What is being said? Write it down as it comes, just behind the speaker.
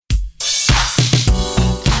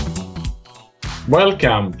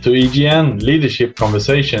Welcome to EGN Leadership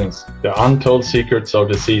Conversations, the untold secrets of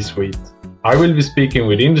the C-suite. I will be speaking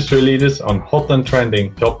with industry leaders on hot and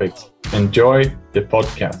trending topics. Enjoy the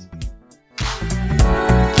podcast.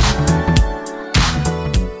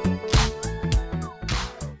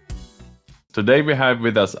 Today we have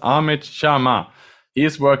with us Amit Sharma. He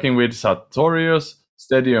is working with Sartorius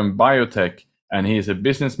Stadium Biotech, and he is a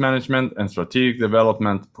business management and strategic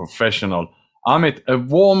development professional. Amit, a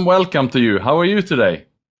warm welcome to you. How are you today?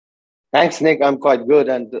 Thanks, Nick. I'm quite good,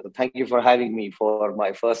 and thank you for having me for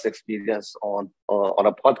my first experience on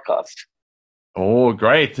a podcast. Oh,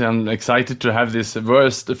 great. I'm excited to have this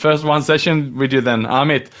first one session with you then,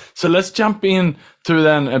 Amit. So let's jump in to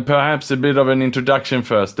then perhaps a bit of an introduction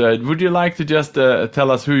first. Would you like to just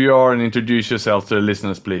tell us who you are and introduce yourself to the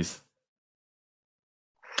listeners, please?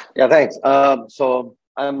 Yeah, thanks. So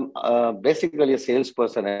I'm basically a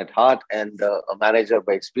salesperson at heart and a manager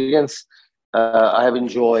by experience. I have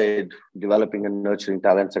enjoyed developing and nurturing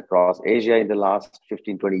talents across Asia in the last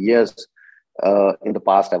 15, 20 years. In the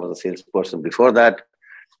past, I was a salesperson before that.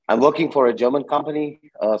 I'm working for a German company,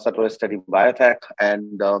 Sartorius Stadium Biotech,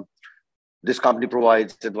 and this company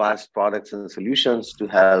provides advanced products and solutions to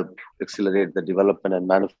help accelerate the development and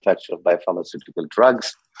manufacture of biopharmaceutical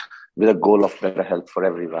drugs with a goal of better health for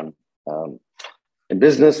everyone. In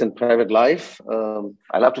business and private life,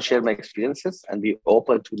 I love to share my experiences and be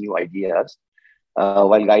open to new ideas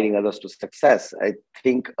while guiding others to success. I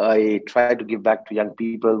think I try to give back to young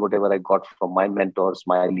people whatever I got from my mentors,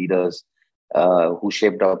 my leaders, who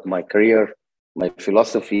shaped up my career, my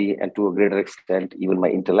philosophy, and to a greater extent, even my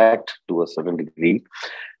intellect to a certain degree.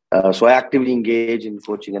 So I actively engage in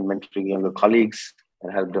coaching and mentoring younger colleagues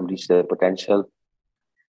and help them reach their potential.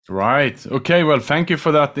 Right. Okay. Well, thank you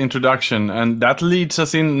for that introduction. And that leads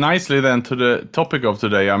us in nicely then to the topic of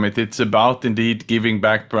today. I mean, it's about indeed giving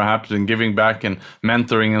back perhaps and giving back and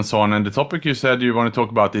mentoring and so on. And the topic you said you want to talk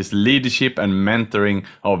about is leadership and mentoring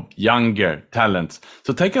of younger talents.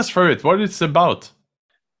 So take us through it, what it's about.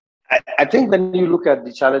 I think when you look at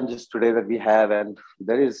the challenges today that we have, and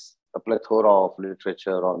there is a plethora of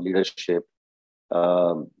literature on leadership,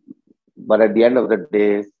 but at the end of the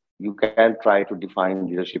day, you can try to define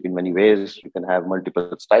leadership in many ways. You can have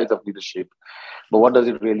multiple styles of leadership, but what does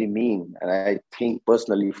it really mean? And I think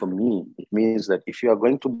personally for me, it means that if you are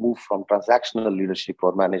going to move from transactional leadership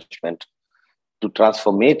or management to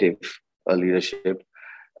transformative leadership,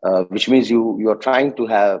 which means you are trying to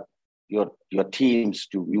have your teams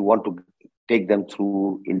you want to take them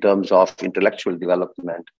through in terms of intellectual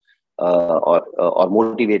development or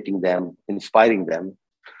motivating them, inspiring them,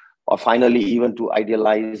 or finally, even to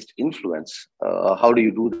idealized influence. How do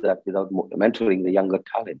you do that without mentoring the younger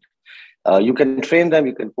talent? You can train them,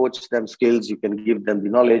 you can coach them skills, you can give them the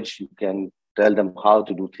knowledge, you can tell them how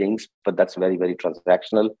to do things, but that's very, very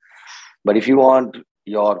transactional. But if you want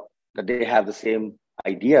that they have the same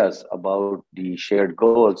ideas about the shared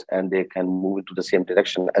goals and they can move into the same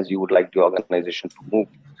direction as you would like the organization to move,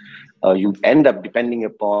 you end up depending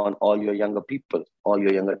upon all your younger people, all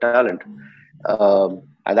your younger talent.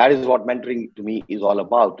 And that is what mentoring to me is all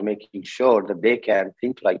about, to making sure that they can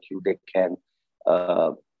think like you,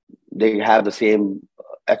 they have the same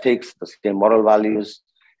ethics, the same moral values,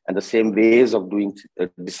 and the same ways of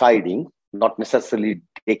deciding, not necessarily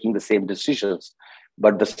taking the same decisions,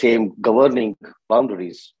 but the same governing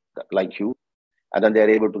boundaries like you. And then they're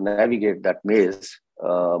able to navigate that maze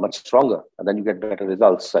much stronger, and then you get better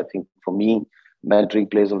results. I think for me,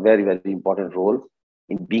 mentoring plays a very, very important role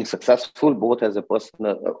in being successful, both on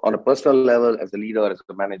a personal level, as a leader, as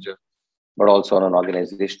a manager, but also on an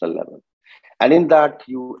organizational level. And in that,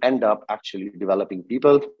 you end up actually developing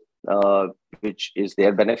people, which is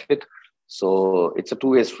their benefit. So it's a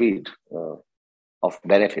two-way street of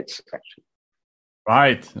benefits, actually.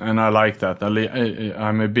 Right, and I like that.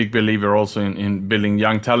 I'm a big believer also in building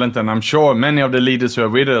young talent, and I'm sure many of the leaders who are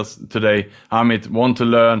with us today, Amit, want to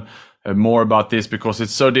learn more about this because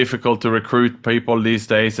it's so difficult to recruit people these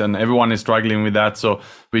days and everyone is struggling with that. So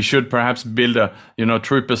we should perhaps build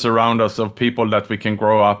troopers around us of people that we can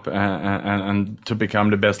grow up and to become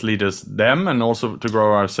the best leaders them and also to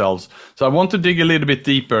grow ourselves. So I want to dig a little bit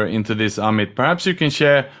deeper into this, Amit. Perhaps you can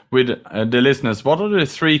share with the listeners, what are the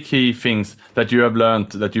three key things that you have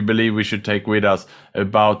learned that you believe we should take with us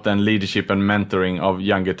about then leadership and mentoring of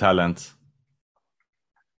younger talents?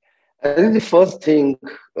 I think the first thing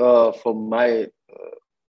from my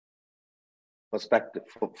perspective,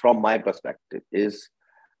 is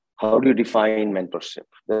how do you define mentorship?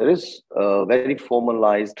 There is a very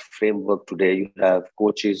formalized framework today. You have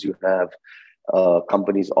coaches, you have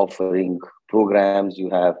companies offering programs, you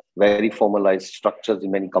have very formalized structures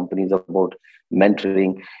in many companies about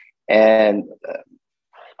mentoring. And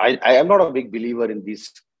I am not a big believer in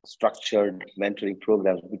these structured mentoring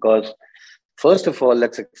programs because, first of all,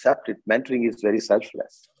 let's accept it, mentoring is very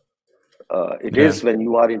selfless. It is when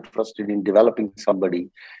you are interested in developing somebody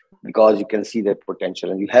because you can see their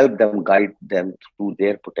potential and you help them guide them through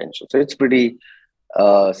their potential. So it's pretty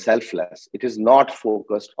selfless. It is not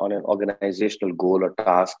focused on an organizational goal or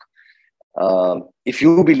task. If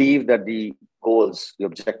you believe that the goals, the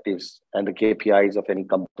objectives, and the KPIs of any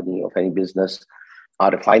company, of any business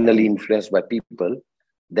are finally influenced by people,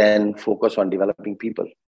 then focus on developing people,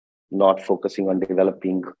 not focusing on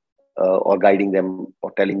developing or guiding them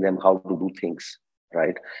or telling them how to do things,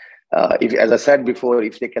 right? If, as I said before,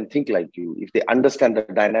 if they can think like you, if they understand the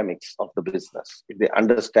dynamics of the business, if they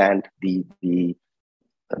understand the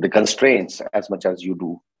constraints as much as you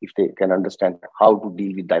do, if they can understand how to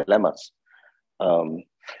deal with dilemmas,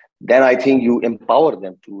 then I think you empower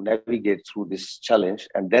them to navigate through this challenge,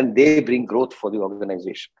 and then they bring growth for the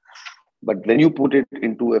organization. But when you put it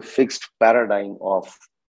into a fixed paradigm of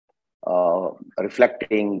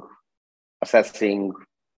reflecting, assessing,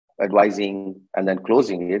 advising, and then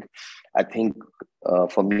closing it, I think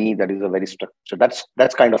for me that is a very structured.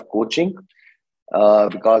 That's kind of coaching,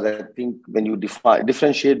 because I think when you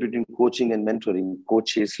differentiate between coaching and mentoring,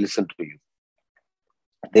 coaches listen to you.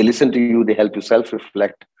 They listen to you. They help you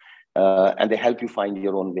self-reflect, and they help you find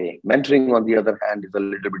your own way. Mentoring, on the other hand, is a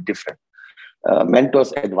little bit different.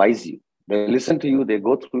 Mentors advise you. They listen to you. They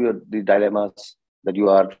go through the dilemmas that you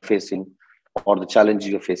are facing or the challenges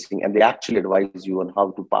you're facing, and they actually advise you on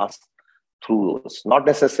how to pass through those, not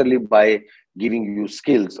necessarily by giving you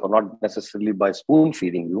skills or not necessarily by spoon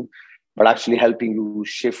feeding you, but actually helping you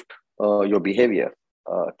shift your behavior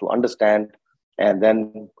to understand and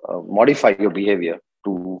then modify your behavior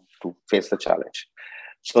to face the challenge.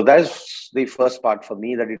 So that's the first part for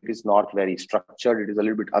me, that it is not very structured. It is a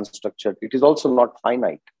little bit unstructured. It is also not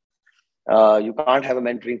finite. You can't have a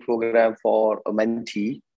mentoring program for a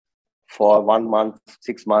mentee for 1 month,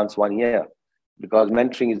 6 months, 1 year, because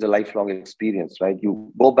mentoring is a lifelong experience, right?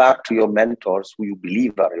 You go back to your mentors who you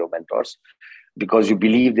believe are your mentors because you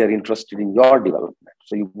believe they're interested in your development.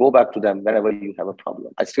 So you go back to them whenever you have a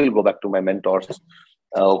problem. I still go back to my mentors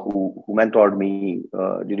who mentored me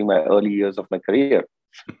during my early years of my career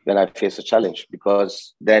when I face a challenge,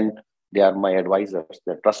 because then they are my advisors,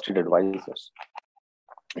 they're trusted advisors.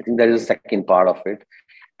 I think that is the second part of it.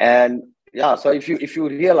 And yeah, so if you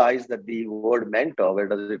realize that the word mentor, where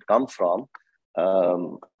does it come from?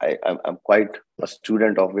 I'm quite a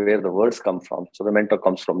student of where the words come from. So the mentor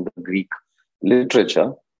comes from the Greek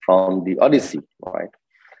literature, from the Odyssey, right?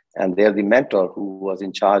 And there the mentor who was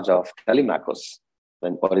in charge of Telemachus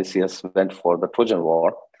when Odysseus went for the Trojan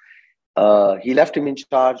War, he left him in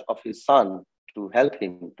charge of his son to help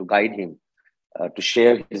him, to guide him, to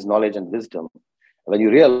share his knowledge and wisdom. When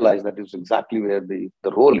you realize that is exactly where the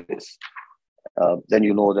role is, then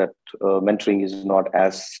you know that mentoring is not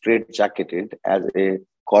as straitjacketed as a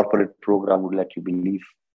corporate program would let you believe.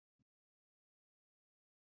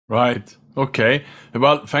 Right. Okay.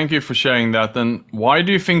 Well, thank you for sharing that. And why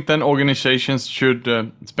do you think then organizations should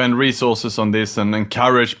spend resources on this and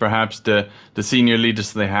encourage perhaps the senior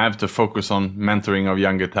leaders they have to focus on mentoring of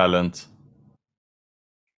younger talent?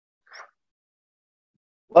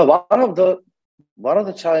 Well, one of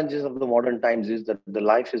the challenges of the modern times is that the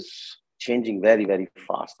life is changing very, very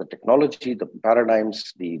fast. The technology, the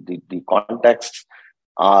paradigms, the contexts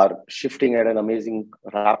are shifting at an amazing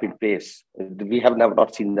rapid pace. We have never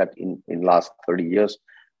not seen that in last 30 years,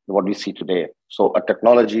 what we see today. So a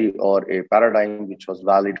technology or a paradigm which was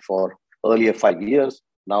valid for earlier 5 years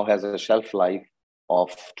now has a shelf life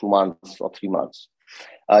of 2 months or 3 months.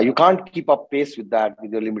 You can't keep up pace with that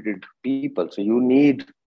with your limited people. So you need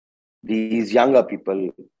these younger people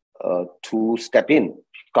to step in.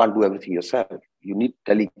 You can't do everything yourself. You need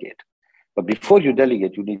to delegate. But before you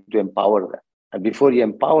delegate, you need to empower them. And before you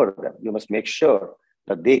empower them, you must make sure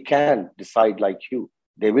that they can decide like you.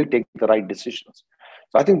 They will take the right decisions.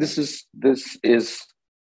 So I think this is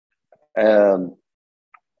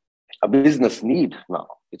a business need now.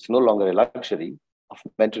 It's no longer a luxury of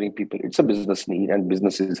mentoring people. It's a business need, and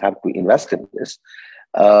businesses have to invest in this.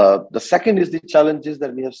 The second is the challenges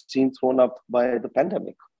that we have seen thrown up by the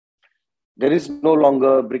pandemic. There is no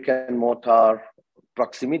longer brick and mortar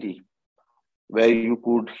proximity where you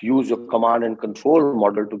could use your command and control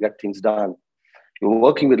model to get things done. You're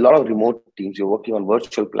working with a lot of remote teams. You're working on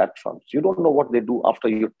virtual platforms. You don't know what they do after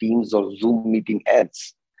your Teams or Zoom meeting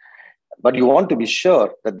ends. But you want to be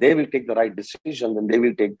sure that they will take the right decision and they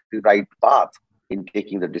will take the right path in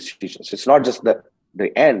taking the decisions. It's not just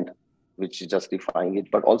the end which is justifying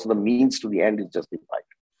it, but also the means to the end is justified.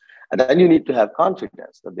 And then you need to have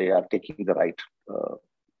confidence that they are taking the right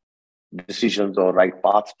decisions or right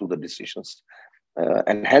paths to the decisions.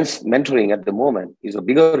 And hence, mentoring at the moment is a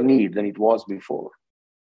bigger need than it was before.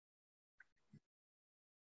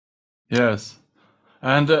 Yes.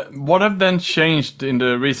 And what have then changed in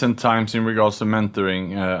the recent times in regards to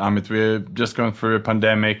mentoring? Amit, we're just going through a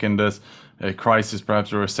pandemic and there's a crisis,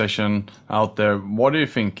 perhaps a recession out there. What do you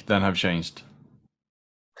think then have changed?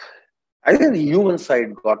 I think the human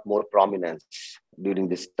side got more prominence during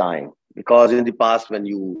this time, because in the past, when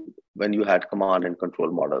you had command and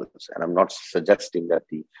control models, and I'm not suggesting that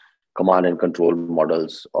the command and control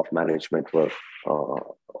models of management were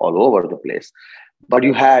all over the place, but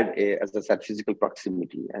you had, as I said, physical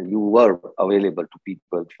proximity, and you were available to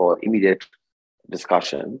people for immediate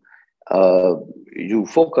discussion. You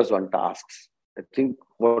focus on tasks. I think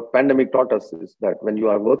what pandemic taught us is that when you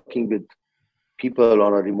are working with people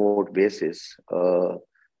on a remote basis,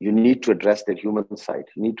 you need to address their human side.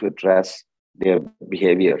 You need to address their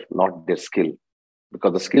behavior, not their skill,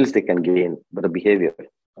 because the skills they can gain, but the behavior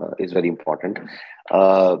is very important.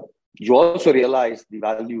 You also realize the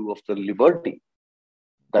value of the liberty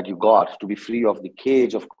that you got to be free of the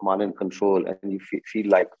cage of command and control, and you feel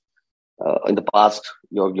like in the past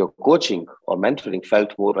your coaching or mentoring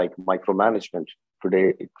felt more like micromanagement.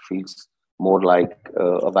 Today it feels more like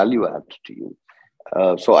a value add to you.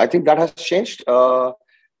 So I think that has changed.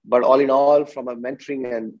 But all in all, from a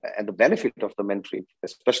mentoring and the benefit of the mentoring,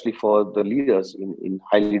 especially for the leaders in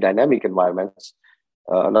highly dynamic environments,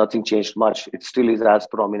 nothing changed much. It still is as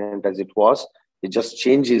prominent as it was. It just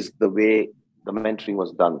changes the way the mentoring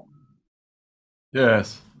was done.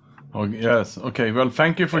 Yes. Oh, yes. Okay. Well,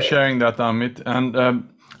 thank you for sharing that, Amit. And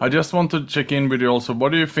I just want to check in with you also.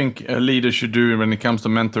 What do you think a leader should do when it comes to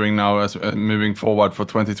mentoring now, as moving forward for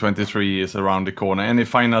 2023 is around the corner? Any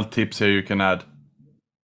final tips here you can add?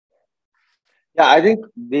 Yeah, I think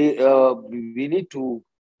we need to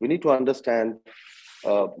understand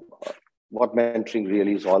what mentoring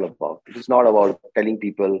really is all about. It is not about telling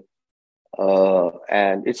people,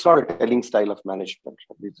 and it's not a telling style of management.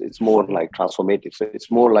 It's more like transformative. So it's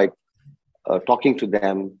more like talking to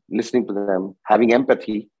them, listening to them, having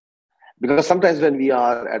empathy. Because sometimes when we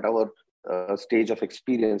are at our stage of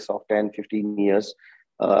experience of 10, 15 years,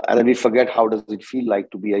 and then we forget how does it feel like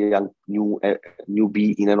to be a young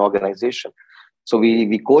newbie in an organization. So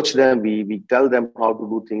we coach them, we tell them how to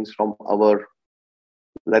do things from our,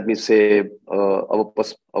 let me say, our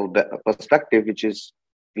perspective,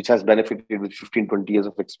 which has benefited with 15, 20 years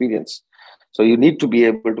of experience. So you need to be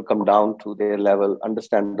able to come down to their level,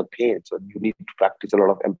 understand the pain. So you need to practice a lot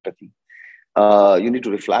of empathy. You need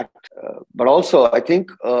to reflect. But also, I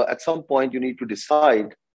think at some point you need to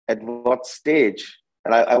decide at what stage.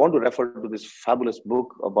 And I want to refer to this fabulous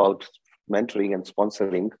book about mentoring and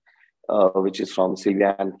sponsoring, which is from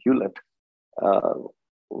Sylviane Hewlett,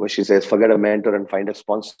 where she says, forget a mentor and find a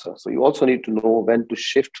sponsor. So you also need to know when to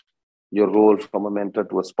shift your role from a mentor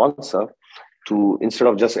to a sponsor, to, instead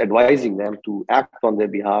of just advising them, to act on their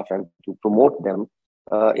behalf and to promote them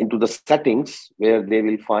into the settings where they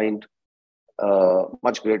will find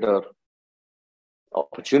much greater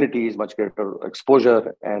opportunities, much greater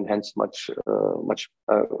exposure, and hence much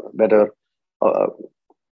better.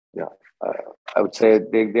 I would say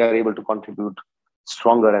they are able to contribute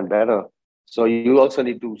stronger and better. So you also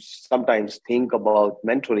need to sometimes think about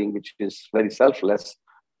mentoring, which is very selfless,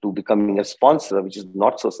 to becoming a sponsor, which is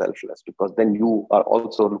not so selfless, because then you are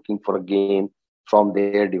also looking for a gain from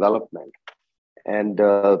their development. And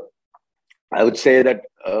I would say that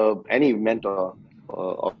any mentor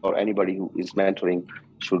or anybody who is mentoring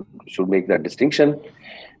should make that distinction.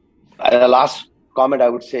 The last comment I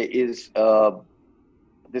would say is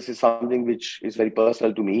this is something which is very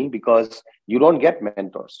personal to me, because you don't get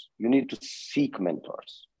mentors. You need to seek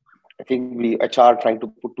mentors. I think HR trying to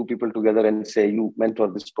put two people together and say, you mentor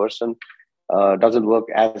this person, doesn't work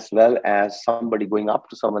as well as somebody going up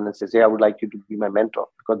to someone and says, hey, I would like you to be my mentor,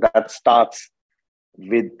 because that starts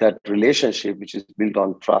with that relationship, which is built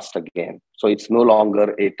on trust again. So it's no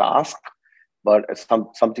longer a task, but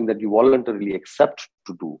something that you voluntarily accept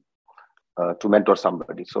to do, to mentor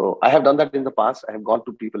somebody. So I have done that in the past. I have gone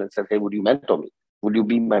to people and said, hey, would you mentor me? Would you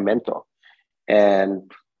be my mentor?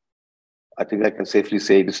 And I think I can safely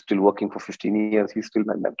say he's still working for 15 years. He's still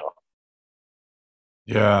my mentor.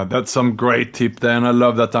 Yeah, that's some great tip there, and I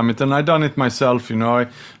love that, Amit. And I done it myself. You know,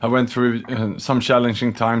 I went through some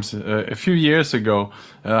challenging times a few years ago.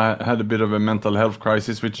 I had a bit of a mental health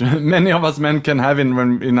crisis, which many of us men can have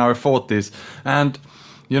in our 40s. And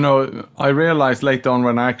I realized later on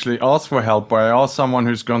when I actually asked for help, or I asked someone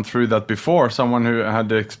who's gone through that before, someone who had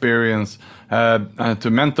the experience to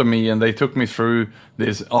mentor me, and they took me through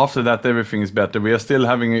this. After that, everything is better. We are still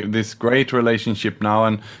having this great relationship now,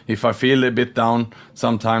 and if I feel a bit down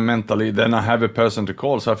sometime mentally, then I have a person to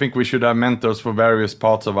call. So I think we should have mentors for various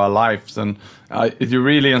parts of our lives, and you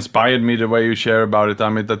really inspired me the way you share about it,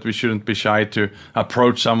 Amit, that we shouldn't be shy to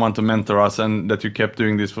approach someone to mentor us, and that you kept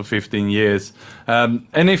doing this for 15 years.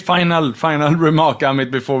 Any final remark,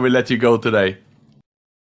 Amit, before we let you go today?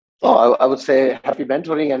 Oh, I would say happy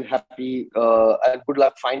mentoring and happy and good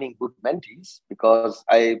luck finding good mentees, because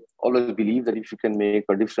I always believe that if you can make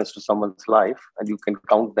a difference to someone's life and you can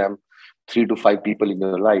count them 3 to 5 people in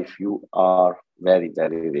your life, you are very,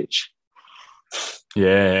 very rich.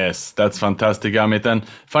 Yes, that's fantastic, Amit. And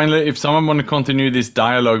finally, if someone want to continue this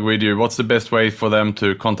dialogue with you, what's the best way for them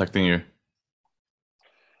to contacting you?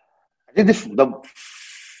 I think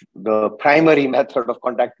the primary method of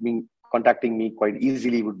contacting me quite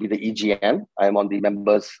easily would be the EGN. I'm on the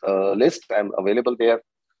members list. I'm available there.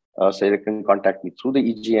 So they can contact me through the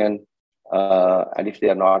EGN. And if they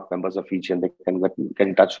are not members of EGN, they can get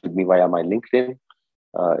in touch with me via my LinkedIn.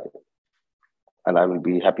 And I will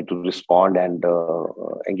be happy to respond and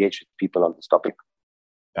engage with people on this topic.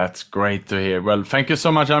 That's great to hear. Well, thank you so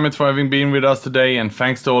much, Amit, for having been with us today. And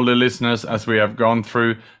thanks to all the listeners as we have gone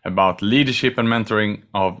through about leadership and mentoring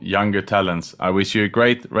of younger talents. I wish you a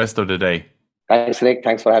great rest of the day. Thanks, Nick.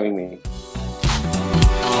 Thanks for having me.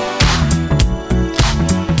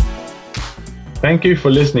 Thank you for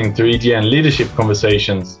listening to EGN Leadership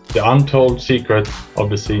Conversations, the untold secret of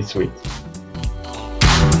the C-suite.